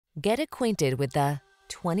Get acquainted with the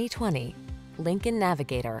 2020 Lincoln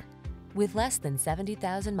Navigator. With less than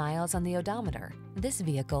 70,000 miles on the odometer, this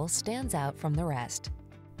vehicle stands out from the rest.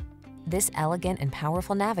 This elegant and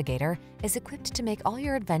powerful Navigator is equipped to make all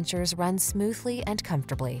your adventures run smoothly and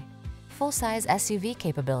comfortably. Full-size SUV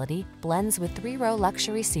capability blends with 3-row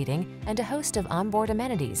luxury seating and a host of onboard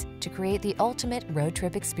amenities to create the ultimate road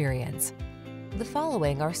trip experience. The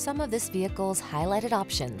following are some of this vehicle's highlighted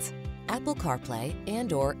options: Apple CarPlay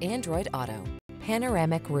and/or Android Auto,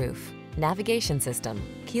 panoramic roof, navigation system,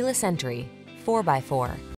 keyless entry,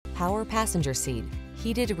 4x4, power passenger seat,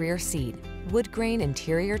 heated rear seat, wood grain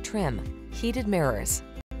interior trim, heated mirrors,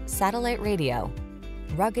 satellite radio.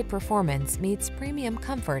 Rugged performance meets premium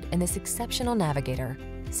comfort in this exceptional Navigator.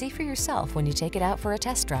 See for yourself when you take it out for a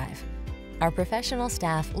test drive. Our professional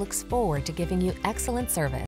staff looks forward to giving you excellent service.